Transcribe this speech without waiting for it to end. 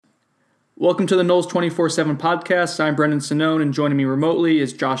Welcome to the Knowles 24/7 podcast. I'm Brendan Sonnone, and joining me remotely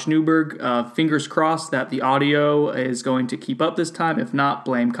is Josh Newberg. Fingers crossed that the audio is going to keep up this time. If not,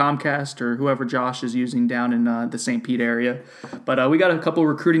 blame Comcast or whoever Josh is using down in the St. Pete area. But we got a couple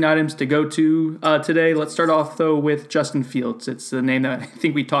recruiting items to go to today. Let's start off, though, with Justin Fields. It's the name that I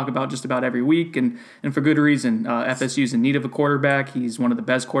think we talk about just about every week, and for good reason. FSU's in need of a quarterback. He's one of the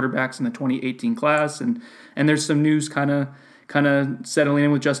best quarterbacks in the 2018 class, and there's some news kind of settling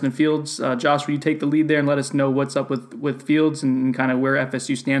in with Justin Fields. Josh, will you take the lead there and let us know what's up with Fields and kind of where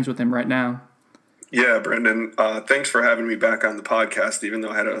FSU stands with him right now? Yeah, Brendan, thanks for having me back on the podcast, even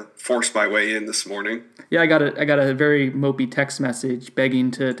though I had to force my way in this morning. Yeah, I got a very mopey text message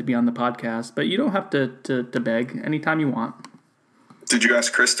begging to be on the podcast, but you don't have to beg anytime you want. Did you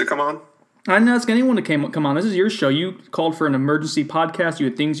ask Chris to come on? I didn't ask anyone to come on. This is your show. You called for an emergency podcast. You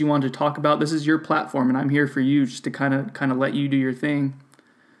had things you wanted to talk about. This is your platform, and I'm here for you just to kind of let you do your thing.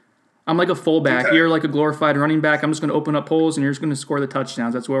 I'm like a fullback. Okay. You're like a glorified running back. I'm just going to open up holes, and you're just going to score the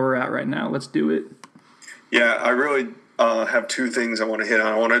touchdowns. That's where we're at right now. Let's do it. Yeah, I really have two things I want to hit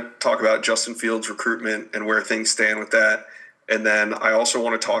on. I want to talk about Justin Fields' recruitment and where things stand with that. And then I also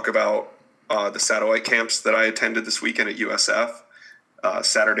want to talk about the satellite camps that I attended this weekend at USF.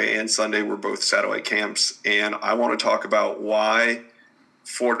 Saturday and Sunday were both satellite camps, and I want to talk about why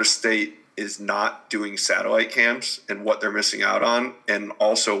Florida State is not doing satellite camps and what they're missing out on, and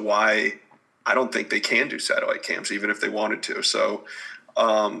also why I don't think they can do satellite camps even if they wanted to. So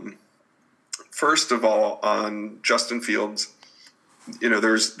first of all, on Justin Fields,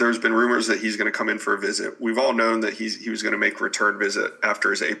 there's been rumors that he's going to come in for a visit. We've all known that he was going to make a return visit after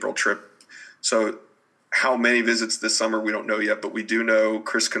his April trip. So how many visits this summer, we don't know yet, but we do know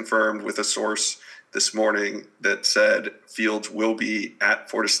Chris confirmed with a source this morning that said Fields will be at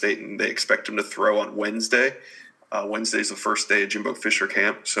Florida State, and they expect him to throw on Wednesday. Wednesday's the first day of Jimbo Fisher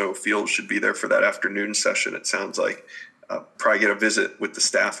camp, so Fields should be there for that afternoon session, it sounds like. Probably get a visit with the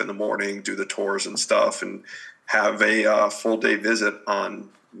staff in the morning, do the tours and stuff, and have a full-day visit on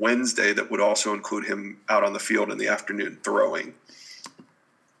Wednesday that would also include him out on the field in the afternoon throwing.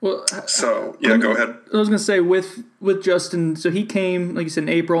 Well, so yeah, go ahead. I was going to say with Justin, so he came, like you said, in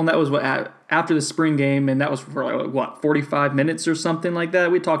April, and that was after the spring game, and that was for 45 minutes or something like that.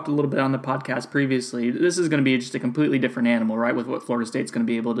 We talked a little bit on the podcast previously. This is going to be just a completely different animal, right? With what Florida State's going to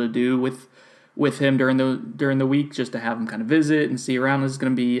be able to do with him during the week, just to have him kind of visit and see around. This is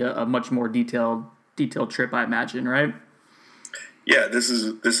going to be a much more detailed trip, I imagine, right? Yeah, this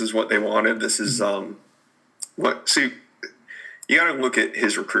is what they wanted. This is you got to look at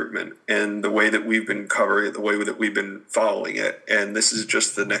his recruitment and the way that we've been covering it, the way that we've been following it. And this is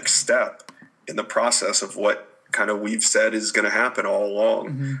just the next step in the process of what kind of we've said is going to happen all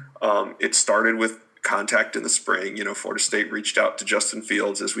along. Mm-hmm. It started with contact in the spring. Florida State reached out to Justin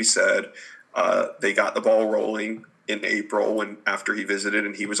Fields, as we said. They got the ball rolling in April after he visited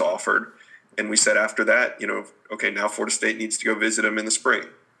and he was offered. And we said after that, okay, now Florida State needs to go visit him in the spring.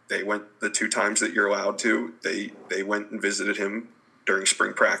 They went the two times that you're allowed to. They went and visited him during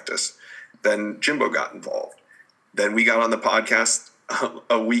spring practice. Then Jimbo got involved. Then we got on the podcast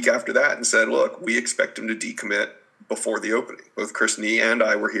a week after that and said, look, we expect him to decommit before the opening. Both Chris Nee and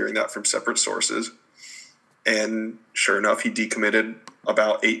I were hearing that from separate sources. And sure enough, he decommitted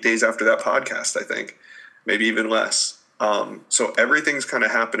about 8 days after that podcast, I think, maybe even less. So everything's kind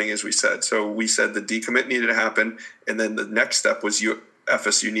of happening as we said. So we said the decommit needed to happen, and then the next step was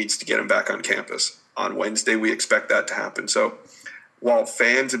FSU needs to get him back on campus. On Wednesday, we expect that to happen. So while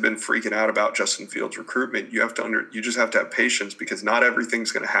fans have been freaking out about Justin Fields' recruitment, you just have to have patience because not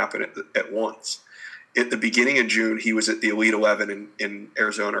everything's going to happen at once. At the beginning of June, he was at the Elite 11 in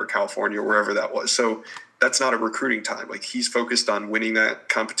Arizona or California, or wherever that was. So that's not a recruiting time. Like, he's focused on winning that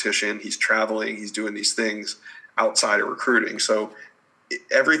competition. He's traveling. He's doing these things outside of recruiting. So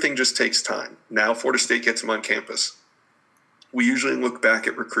everything just takes time. Now Florida State gets him on campus. We usually look back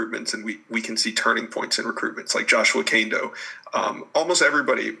at recruitments and we can see turning points in recruitments, like Joshua Kando. Almost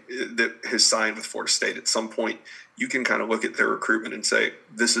everybody that has signed with Florida State at some point, you can kind of look at their recruitment and say,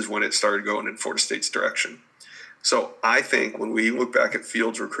 this is when it started going in Florida State's direction. So I think when we look back at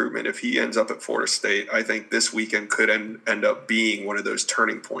Fields' recruitment, if he ends up at Florida State, I think this weekend could end up being one of those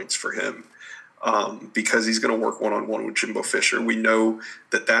turning points for him. Because he's going to work one-on-one with Jimbo Fisher. We know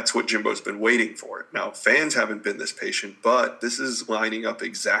that that's what Jimbo's been waiting for. Now, fans haven't been this patient, but this is lining up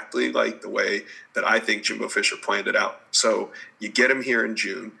exactly like the way that I think Jimbo Fisher planned it out. So you get him here in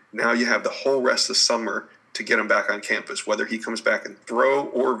June. Now you have the whole rest of summer to get him back on campus. Whether he comes back and throw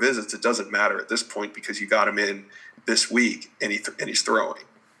or visits, it doesn't matter at this point because you got him in this week and he's throwing.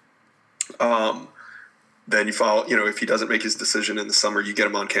 then you follow, if he doesn't make his decision in the summer, you get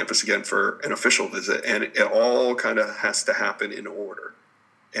him on campus again for an official visit. And it all kind of has to happen in order.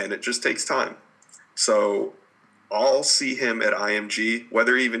 And it just takes time. So I'll see him at IMG,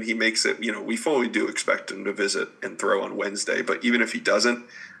 whether even he makes it, we fully do expect him to visit and throw on Wednesday. But even if he doesn't,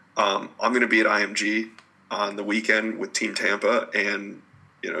 I'm going to be at IMG on the weekend with Team Tampa. And,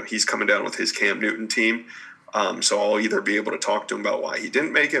 he's coming down with his Cam Newton team. So I'll either be able to talk to him about why he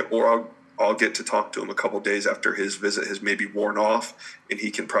didn't make it, or I'll get to talk to him a couple days after his visit has maybe worn off, and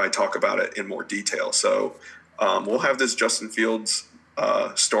he can probably talk about it in more detail. So we'll have this Justin Fields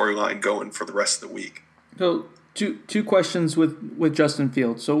storyline going for the rest of the week. So two questions with Justin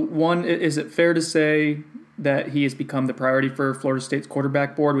Fields. So one, is it fair to say that he has become the priority for Florida State's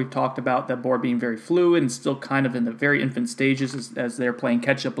quarterback board? We've talked about that board being very fluid and still kind of in the very infant stages as they're playing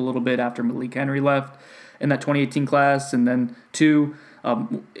catch up a little bit after Malik Henry left in that 2018 class. And then two,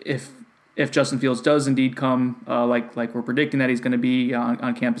 if Justin Fields does indeed come, like we're predicting that he's going to be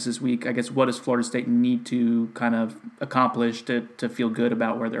on campus this week, I guess what does Florida State need to kind of accomplish to feel good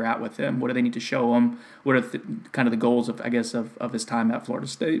about where they're at with him? What do they need to show him? What are kind of the goals of his time at Florida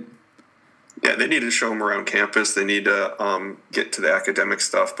State? Yeah, they need to show him around campus. They need to get to the academic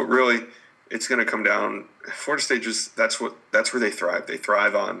stuff, but really, it's going to come down. Florida State that's where they thrive. They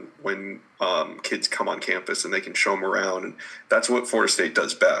thrive on when kids come on campus and they can show them around, and that's what Florida State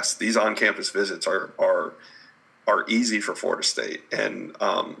does best. These on-campus visits are easy for Florida State, and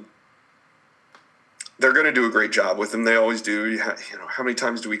they're going to do a great job with them. They always do. How many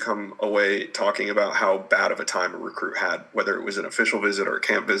times do we come away talking about how bad of a time a recruit had, whether it was an official visit or a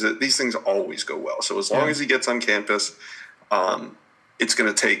camp visit? These things always go well. So as long as he gets on campus, it's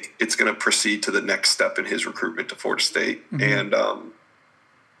going to proceed to the next step in his recruitment to Florida State. Mm-hmm. And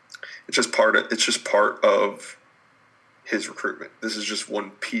it's just part of his recruitment. This is just one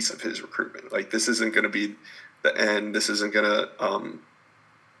piece of his recruitment. Like, this isn't going to be the end. This isn't going to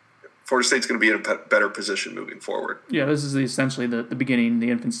Florida State's going to be in a better position moving forward. Yeah, this is essentially the beginning, the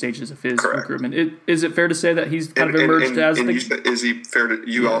infant stages of his Correct. recruitment. Is it fair to say that he's kind of emerged as is he fair to?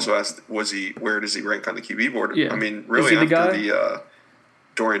 You also asked, where does he rank on the QB board? Yeah. I mean, really, after the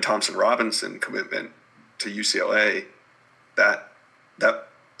Dorian Thompson-Robinson commitment to UCLA, that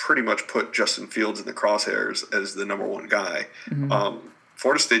pretty much put Justin Fields in the crosshairs as the number one guy. Mm-hmm.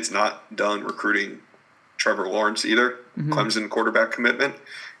 Florida State's not done recruiting Trevor Lawrence either. Mm-hmm. Clemson quarterback commitment.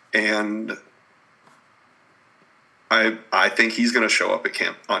 And I think he's going to show up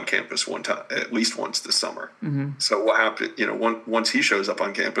on campus one time, at least once this summer. Mm-hmm. So what happened? Once he shows up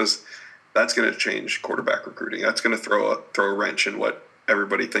on campus, that's going to change quarterback recruiting. That's going to throw a wrench in what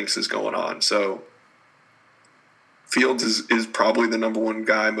everybody thinks is going on. So Fields is probably the number one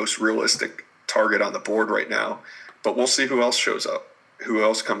guy, most realistic target on the board right now. But we'll see who else shows up, who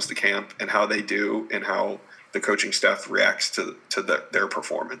else comes to camp, and how they do, and how the coaching staff reacts to their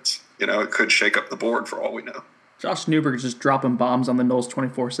performance. It could shake up the board for all we know. Josh Newberg is just dropping bombs on the Knowles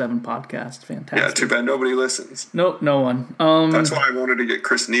 24/7 podcast. Fantastic. Yeah, too bad nobody listens. No one. That's why I wanted to get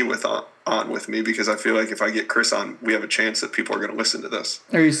Chris Niemuth on with me, because I feel like if I get Chris on, we have a chance that people are going to listen to this.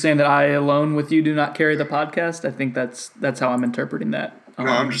 Are you saying that I alone with you do not carry the podcast? I think that's how I'm interpreting that. No,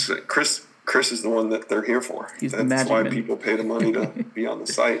 I'm just saying Chris is the one that they're here for. That's why people pay the money to be on the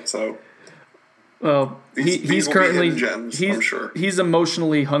site. So. Well, he's currently gems, I'm sure. He's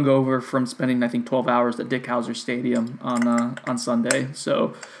emotionally hungover from spending, I think, 12 hours at Dick Howser Stadium on Sunday.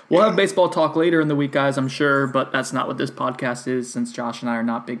 So we'll have baseball talk later in the week, guys, I'm sure, but that's not what this podcast is, since Josh and I are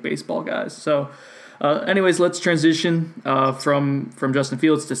not big baseball guys. So anyways, let's transition from Justin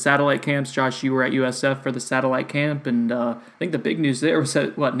Fields to satellite camps. Josh, you were at USF for the satellite camp, and I think the big news there was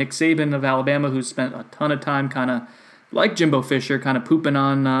that, Nick Saban of Alabama, who spent a ton of time kind of like Jimbo Fisher, kind of pooping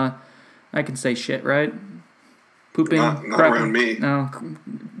on I can say shit, right? Pooping, not around me. No,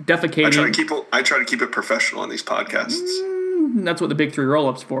 defecating. I try to keep it professional on these podcasts. That's what the big three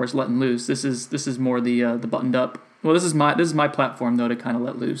roll-ups for, is letting loose. This is more the buttoned up. Well, this is my platform though, to kind of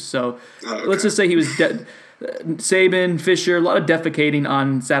let loose. So Let's just say he was Saban, Fisher, a lot of defecating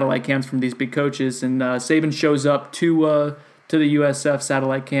on satellite camps from these big coaches, and Saban shows up to the USF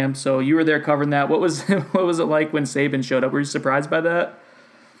satellite camp. So you were there covering that. What was it like when Saban showed up? Were you surprised by that?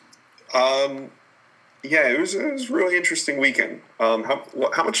 Yeah, it was a really interesting weekend. How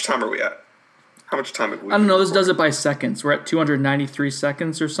much time are we at? How much time have we? I don't know. This does it by seconds. We're at 293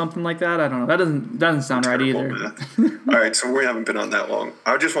 seconds or something like that. I don't know. That doesn't sound right either. All right, so we haven't been on that long.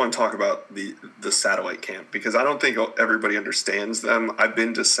 I just want to talk about the satellite camp, because I don't think everybody understands them. I've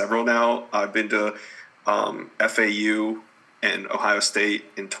been to several now. I've been to FAU and Ohio State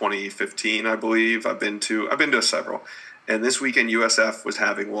in 2015, I believe. I've been to several. And this weekend, USF was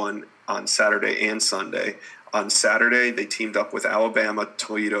having one. on Saturday and Sunday. On Saturday, they teamed up with Alabama,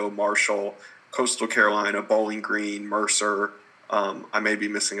 Toledo, Marshall, Coastal Carolina, Bowling Green, Mercer. I may be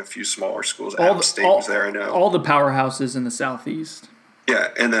missing a few smaller schools. App State was there, I know. All the powerhouses in the Southeast. Yeah,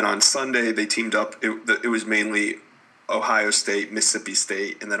 and then on Sunday, they teamed up. It was mainly Ohio State, Mississippi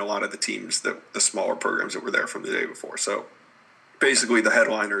State, and then a lot of the teams, the smaller programs that were there from the day before. So basically the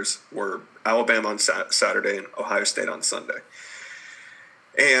headliners were Alabama on Saturday and Ohio State on Sunday.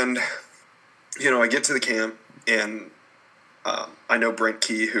 And, I get to the camp, and I know Brent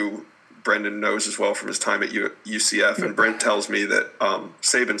Key, who Brendan knows as well from his time at UCF, and Brent tells me that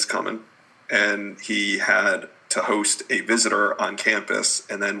Saban's coming, and he had to host a visitor on campus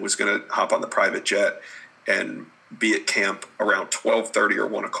and then was going to hop on the private jet and be at camp around 12:30 or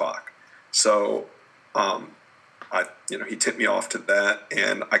 1 o'clock. So, he tipped me off to that,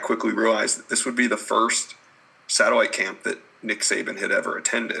 and I quickly realized that this would be the first satellite camp that Nick Saban had ever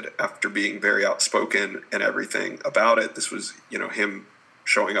attended after being very outspoken and everything about it. This was, him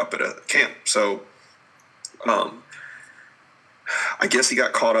showing up at a camp. So, I guess he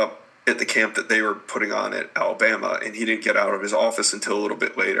got caught up at the camp that they were putting on at Alabama, and he didn't get out of his office until a little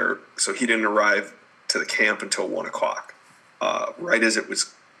bit later. So he didn't arrive to the camp until 1 o'clock, right as it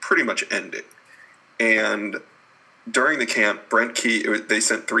was pretty much ending. And during the camp, Brent Key, they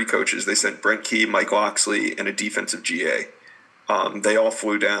sent 3 coaches. They sent Brent Key, Mike Loxley, and a defensive GA. They all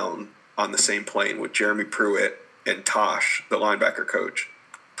flew down on the same plane with Jeremy Pruitt and Tosh, the linebacker coach.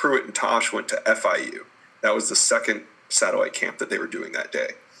 Pruitt and Tosh went to FIU. That was the second satellite camp that they were doing that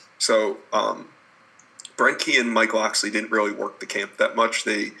day. So Brent Key and Mike Loxley didn't really work the camp that much.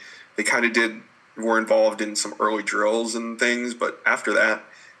 They kind of were involved in some early drills and things, but after that,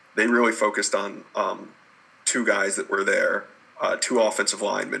 they really focused on 2 guys that were there, 2 offensive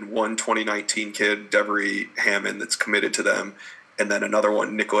linemen, one 2019 kid, Devery Hammond, that's committed to them, and then another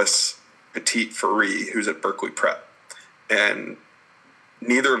one, Nicholas Petit-Free, who's at Berkeley Prep. And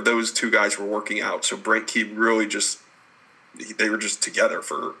neither of those 2 guys were working out, so Brent Key really they were just together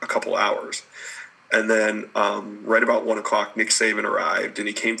for a couple hours. And then right about 1 o'clock, Nick Saban arrived, and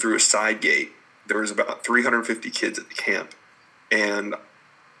he came through a side gate. There was about 350 kids at the camp. And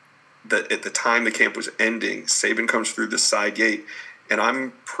at the time the camp was ending, Saban comes through the side gate, and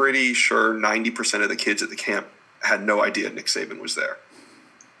I'm pretty sure 90% of the kids at the camp had no idea Nick Saban was there.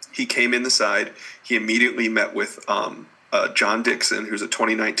 He came in the side. He immediately met with John Dixon, who's a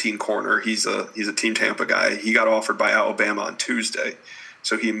 2019 corner. He's a Team Tampa guy. He got offered by Alabama on Tuesday.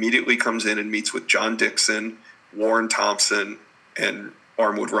 So he immediately comes in and meets with John Dixon, Warren Thompson, and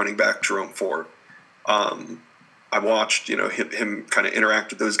Armwood running back Jerome Ford. I watched, him kind of interact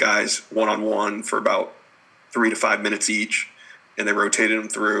with those guys one-on-one for about 3 to 5 minutes each, and they rotated him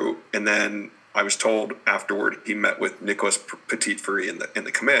through. And then I was told afterward he met with Nicholas Petit-Free in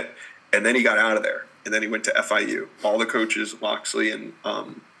the commit, and then he got out of there. And then he went to FIU. All the coaches, Loxley and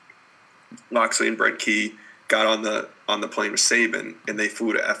Brent Key, got on the plane with Saban, and they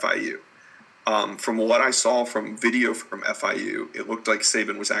flew to FIU. From what I saw from video from FIU, it looked like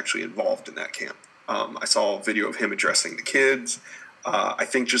Saban was actually involved in that camp. I saw a video of him addressing the kids. I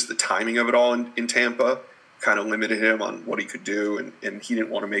think just the timing of it all in Tampa kind of limited him on what he could do, and he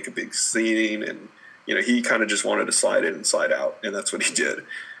didn't want to make a big scene, and he kind of just wanted to slide in and slide out, and that's what he did.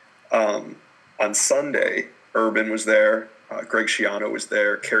 On Sunday, Urban was there, Greg Schiano was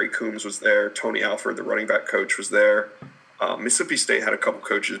there, Kerry Coombs was there, Tony Alford, the running back coach, was there. Mississippi State had a couple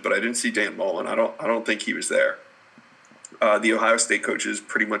coaches, but I didn't see Dan Mullen. I don't think he was there. The Ohio State coaches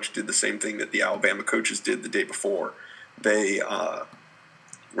pretty much did the same thing that the Alabama coaches did the day before. They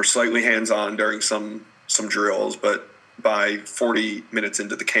were slightly hands-on during some drills, but by 40 minutes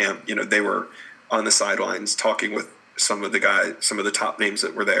into the camp, they were on the sidelines talking with some of the top names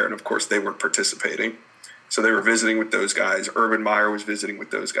that were there, and of course they weren't participating. So they were visiting with those guys. Urban Meyer was visiting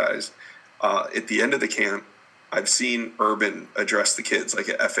with those guys. At the end of the camp, I've seen Urban address the kids like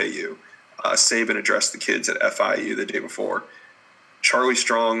at FAU. Saban addressed the kids at FIU the day before. Charlie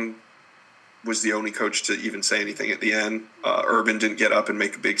Strong was the only coach to even say anything at the end. Urban didn't get up and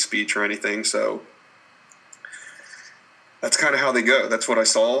make a big speech or anything, so that's kind of how they go. That's what I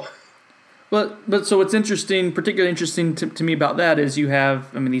saw. But so what's interesting, particularly interesting to me about that is you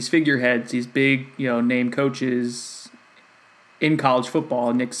have, these figureheads, these big, name coaches in college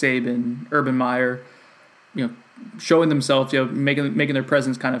football, Nick Saban, Urban Meyer, showing themselves, making their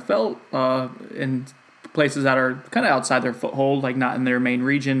presence kind of felt in places that are kind of outside their foothold, like not in their main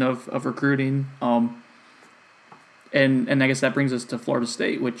region of recruiting. And I guess that brings us to Florida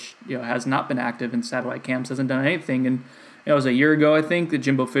State, which has not been active in satellite camps, hasn't done anything. And it was a year ago, I think, that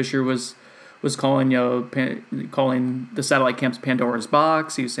Jimbo Fisher was was calling calling the satellite camps Pandora's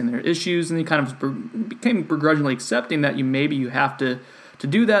box. He was saying there are issues, and he kind of became begrudgingly accepting that maybe you have to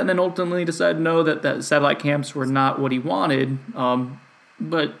do that, and then ultimately decided no, that satellite camps were not what he wanted.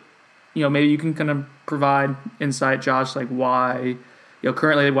 But maybe you can kind of provide insight, Josh, like why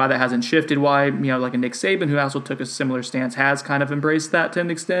currently why that hasn't shifted, why like a Nick Saban, who also took a similar stance, has kind of embraced that to an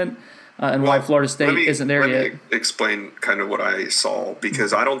extent. And why Florida State isn't there yet. Let me explain kind of what I saw,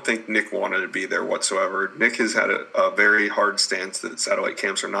 because I don't think Nick wanted to be there whatsoever. Nick has had a very hard stance that satellite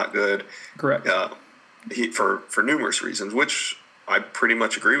camps are not good. Correct. For numerous reasons, which I pretty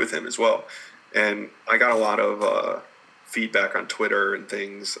much agree with him as well. And I got a lot of feedback on Twitter and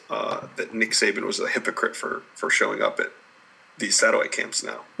things that Nick Saban was a hypocrite for showing up at these satellite camps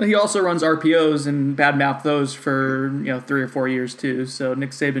now. He also runs RPOs and badmouth those for 3 or 4 years too. So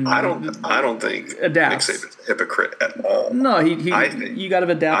Nick Saban, I don't think adapts. Nick Saban's a hypocrite at all. No, you got to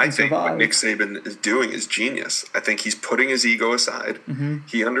adapt and survive. I think what Nick Saban is doing is genius. I think he's putting his ego aside. Mm-hmm.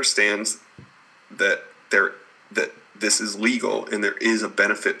 He understands that this is legal and there is a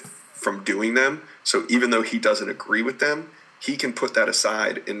benefit from doing them. So even though he doesn't agree with them, he can put that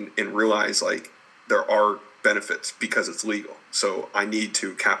aside and realize like there are benefits because it's legal. So I need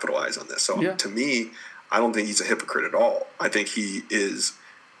to capitalize on this. So to me, I don't think he's a hypocrite at all. I think he is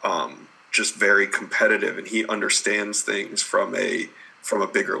just very competitive, and he understands things from a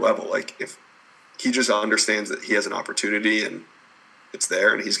bigger level. Like if he just understands that he has an opportunity and it's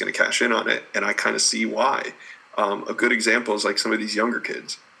there and he's going to cash in on it. And I kind of see why. A good example is like some of these younger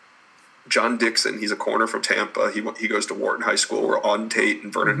kids. John Dixon, he's a corner from Tampa. He goes to Wharton High School, where Auden Tate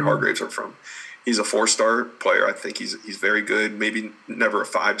and Vernon Hargraves are from. He's a 4-star player. I think he's very good. Maybe never a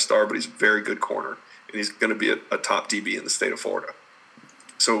 5-star, but he's a very good corner. And he's going to be a top DB in the state of Florida.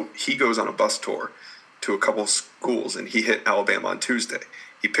 So he goes on a bus tour to a couple schools, and he hit Alabama on Tuesday.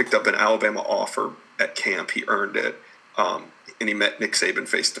 He picked up an Alabama offer at camp. He earned it, and he met Nick Saban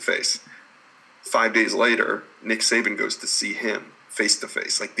face-to-face. 5 days later, Nick Saban goes to see him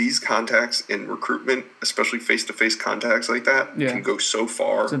face-to-face. Like these contacts in recruitment, especially face-to-face contacts like that, can go so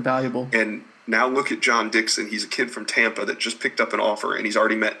far. It's invaluable. And now look at John Dixon. He's a kid from Tampa that just picked up an offer, and he's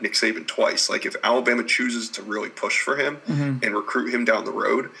already met Nick Saban twice. Like if Alabama chooses to really push for him and recruit him down the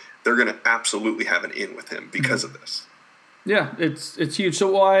road, they're going to absolutely have an in with him because of this. Yeah, it's huge.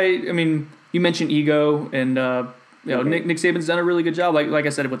 So why? I mean, you mentioned ego, and Nick Saban's done a really good job. Like I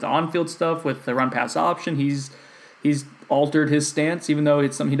said, with the on-field stuff, with the run-pass option, he's altered his stance, even though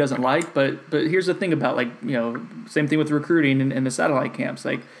it's something he doesn't like. But here's the thing about same thing with recruiting and the satellite camps.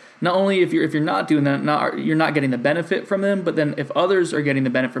 Like not only if you're not doing that, you're not getting the benefit from them, but then if others are getting the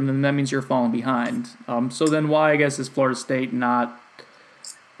benefit from them, that means you're falling behind. So then why, I guess, is Florida State choosing not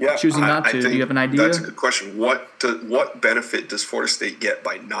to? Do you have an idea? That's a good question. What benefit does Florida State get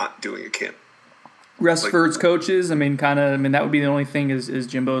by not doing a camp? Rest for its coaches. That would be the only thing is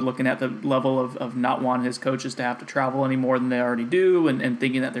Jimbo looking at the level of not wanting his coaches to have to travel any more than they already do, and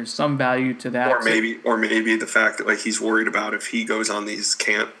thinking that there's some value to that. Or maybe the fact that he's worried about if he goes on these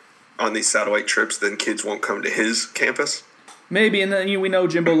satellite trips, then kids won't come to his campus. Maybe, and then we know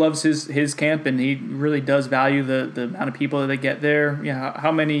Jimbo loves his camp, and he really does value the amount of people that they get there. Yeah,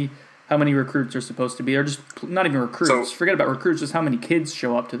 how many recruits are supposed to be, or just not even recruits? Forget about recruits. Just how many kids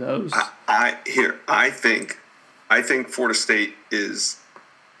show up to those? I think Florida State is.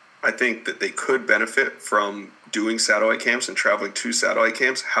 I think that they could benefit from doing satellite camps and traveling to satellite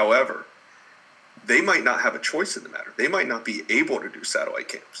camps. However, they might not have a choice in the matter. They might not be able to do satellite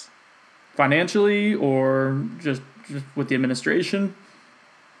camps financially, or just with the administration.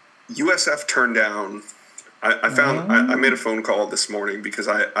 USF turned down. I made a phone call this morning because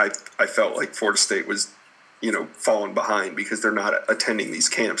I felt like Florida State was, falling behind because they're not attending these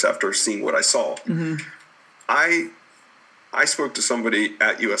camps after seeing what I saw. Mm-hmm. I spoke to somebody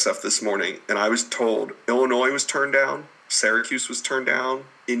at USF this morning, and I was told Illinois was turned down, Syracuse was turned down,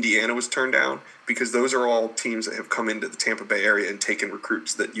 Indiana was turned down, because those are all teams that have come into the Tampa Bay area and taken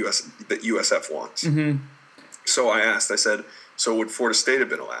recruits that USF wants. Mm-hmm. So I said, so would Florida State have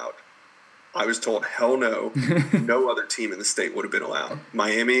been allowed? I was told, hell no. No other team in the state would have been allowed.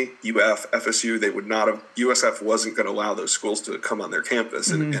 Miami, UF, FSU, they would not have. USF wasn't going to allow those schools to come on their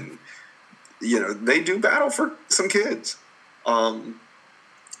campus. Mm-hmm. And they do battle for some kids.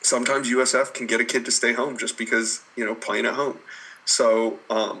 Sometimes USF can get a kid to stay home just because, playing at home. So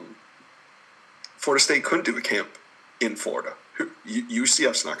Florida State couldn't do a camp in Florida.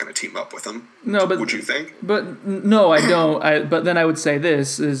 UCF's not going to team up with them. No, but would you think? But no, I don't. But then I would say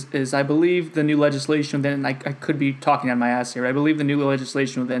this is I believe the new legislation. Then I could be talking on my ass here. I believe the new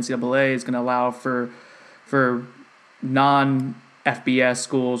legislation with the NCAA is going to allow for non FBS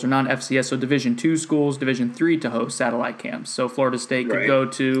schools or non-FCS, so Division II schools, Division III to host satellite camps. So Florida State could go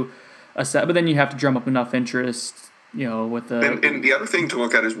to a set, but then you have to drum up enough interest, with the. And the other thing to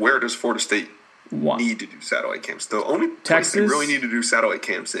look at is, where does Florida State need to do satellite camps? The only place they really need to do satellite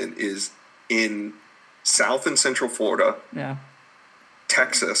camps in is in South and Central Florida. Yeah.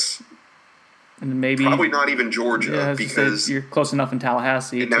 Texas. And maybe probably not even Georgia, because you're close enough in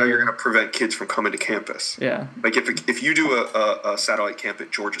Tallahassee. And now you're going to prevent kids from coming to campus. Yeah. Like if you do a satellite camp at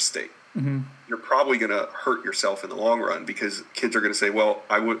Georgia State, you're probably going to hurt yourself in the long run, because kids are going to say, well,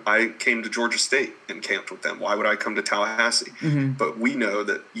 I came to Georgia State and camped with them. Why would I come to Tallahassee? But we know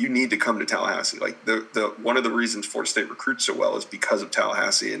that you need to come to Tallahassee. Like the one of the reasons Florida State recruits so well is because of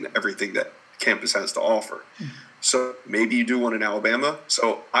Tallahassee and everything that campus has to offer. So maybe you do one in Alabama.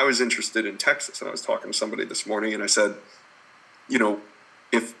 So I was interested in Texas, and I was talking to somebody this morning, and I said,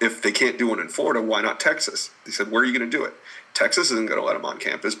 if they can't do one in Florida, why not Texas? They said, where are you going to do it? Texas isn't going to let them on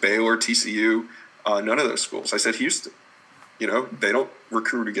campus. Baylor, TCU, none of those schools. I said, Houston. They don't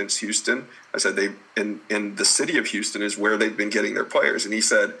recruit against Houston. I said, in the city of Houston is where they've been getting their players. And he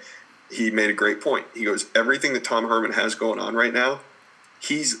said, he made a great point. He goes, everything that Tom Herman has going on right now,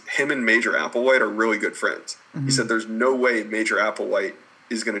 him and Major Applewhite are really good friends. He said there's no way Major Applewhite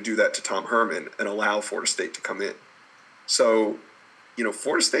is going to do that to Tom Herman and allow Florida State to come in. So,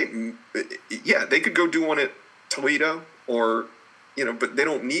 Florida State, yeah, they could go do one at Toledo or, but they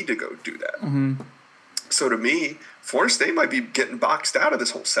don't need to go do that. So to me, Florida State might be getting boxed out of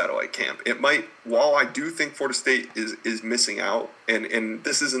this whole satellite camp. It might, while I do think Florida State is missing out, and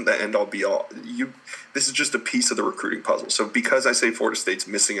this isn't the end all be all. This is just a piece of the recruiting puzzle. So because I say Florida State's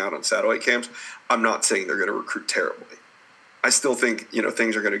missing out on satellite camps, I'm not saying they're going to recruit terribly. I still think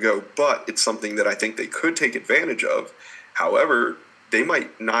things are going to go, but it's something that I think they could take advantage of. However, they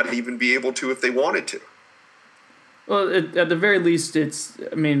might not even be able to if they wanted to. Well, at the very least, it's.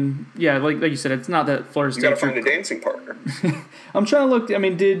 I mean, yeah, like you said, it's not that Florida State. You got to find a dancing partner. I'm trying to look. I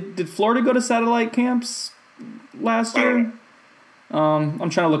mean, did Florida go to satellite camps last year? I'm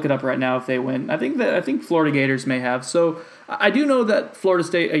trying to look it up right now if they went. I think Florida Gators may have. So I do know that Florida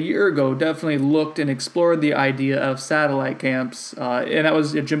State a year ago definitely looked and explored the idea of satellite camps, and that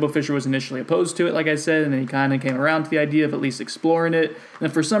was Jimbo Fisher was initially opposed to it, like I said, and then he kind of came around to the idea of at least exploring it.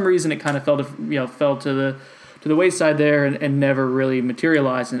 And for some reason, it kind of fell to the wayside there and never really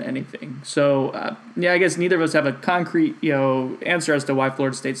materialized in anything. So, I guess neither of us have a concrete, answer as to why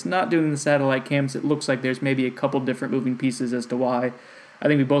Florida State's not doing the satellite camps. It looks like there's maybe a couple different moving pieces as to why. I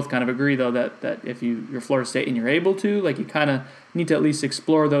think we both kind of agree, though, that if you're Florida State and you're able to, you kind of need to at least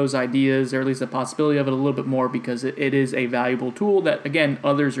explore those ideas, or at least the possibility of it a little bit more, because it is a valuable tool that, again,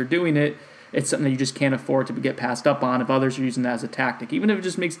 others are doing it. It's something that you just can't afford to get passed up on if others are using that as a tactic. Even if it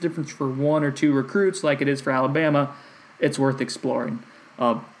just makes a difference for one or two recruits like it is for Alabama, it's worth exploring.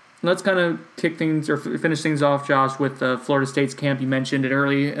 Let's kind of finish things off, Josh, with Florida State's camp. You mentioned it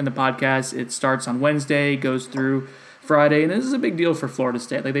early in the podcast. It starts on Wednesday, goes through Friday, and this is a big deal for Florida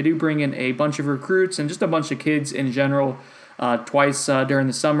State. They do bring in a bunch of recruits and just a bunch of kids in general twice during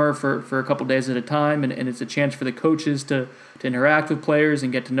the summer for a couple days at a time, and it's a chance for the coaches to interact with players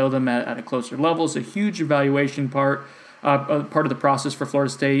and get to know them at a closer level. It's a huge evaluation part of the process for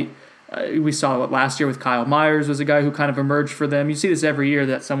Florida State. We saw it last year with Kyle Myers, was a guy who kind of emerged for them. You see this every year,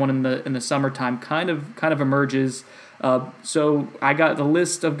 that someone in the summertime kind of emerges. So I got the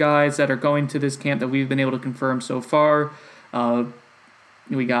list of guys that are going to this camp that we've been able to confirm so far.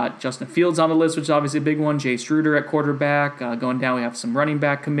 We got Justin Fields on the list, which is obviously a big one. Jay Struder at quarterback. Going down, we have some running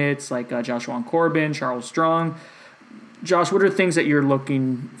back commits like Joshua Corbin, Charles Strong. Josh, what are things that you're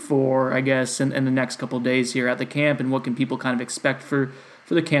looking for, I guess, in the next couple of days here at the camp, and what can people kind of expect for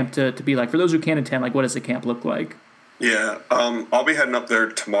the camp to be like? For those who can't attend, what does the camp look like? Yeah, I'll be heading up there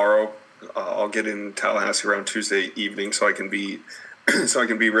tomorrow. I'll get in Tallahassee around Tuesday evening so I can be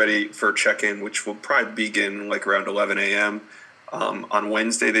ready for check-in, which will probably begin around 11 a.m. On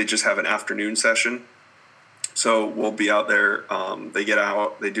Wednesday, they just have an afternoon session. So we'll be out there. They get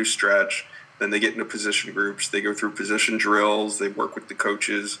out, they do stretch, then they get into position groups. They go through position drills. They work with the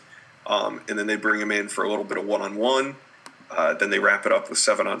coaches, and then they bring them in for a little bit of one-on-one. Then they wrap it up with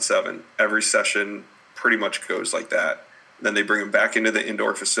 7-on-7. Every session pretty much goes like that. Then they bring them back into the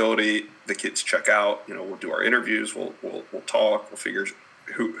indoor facility. The kids check out. We'll do our interviews. We'll talk. We'll figure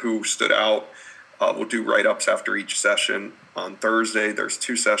who stood out. We'll do write-ups after each session. On Thursday, there's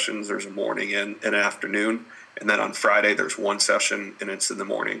 2 sessions. There's a morning and an afternoon. And then on Friday, there's 1 session, and it's in the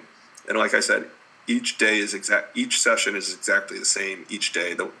morning. And like I said, each session is exactly the same each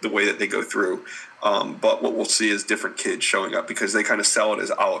day, the way that they go through. But what we'll see is different kids showing up, because they kind of sell it as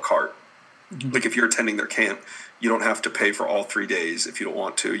a la carte. Like if you're attending their camp, you don't have to pay for all 3 days if you don't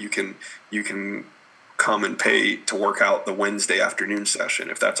want to. You can come and pay to work out the Wednesday afternoon session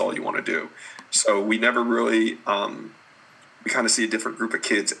if that's all you want to do. So we never really we kind of see a different group of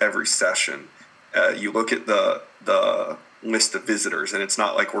kids every session. You look at the list of visitors, and it's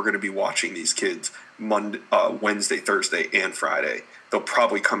not like we're going to be watching these kids Wednesday, Thursday, and Friday. They'll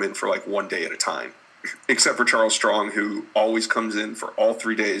probably come in for like 1 day at a time, except for Charles Strong, who always comes in for all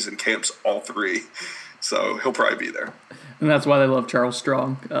 3 days and camps all 3. So he'll probably be there. And that's why they love Charles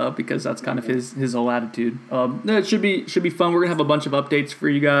Strong, because that's kind of his whole attitude. It should be fun. We're going to have a bunch of updates for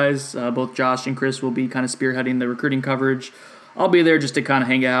you guys. Both Josh and Chris will be kind of spearheading the recruiting coverage. I'll be there just to kind of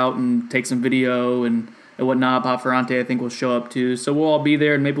hang out and take some video and whatnot. Bob Ferrante, I think, will show up too. So we'll all be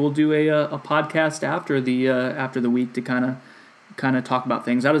there, and maybe we'll do a podcast after the week to kind of talk about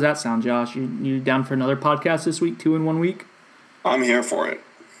things. How does that sound, Josh? You down for another podcast this week, 2 in 1 week? I'm here for it.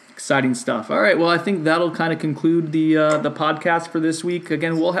 Exciting stuff. All right, well, I think that'll kind of conclude the podcast for this week.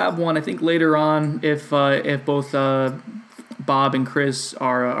 Again, we'll have one, I think, later on if both Bob and Chris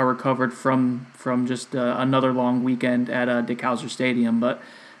are recovered from just another long weekend at Dick Howser Stadium. But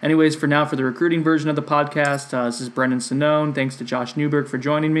anyways, for now, for the recruiting version of the podcast, this is Brendan Sonnone. Thanks to Josh Newberg for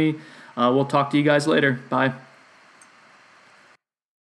joining me. We'll talk to you guys later. Bye.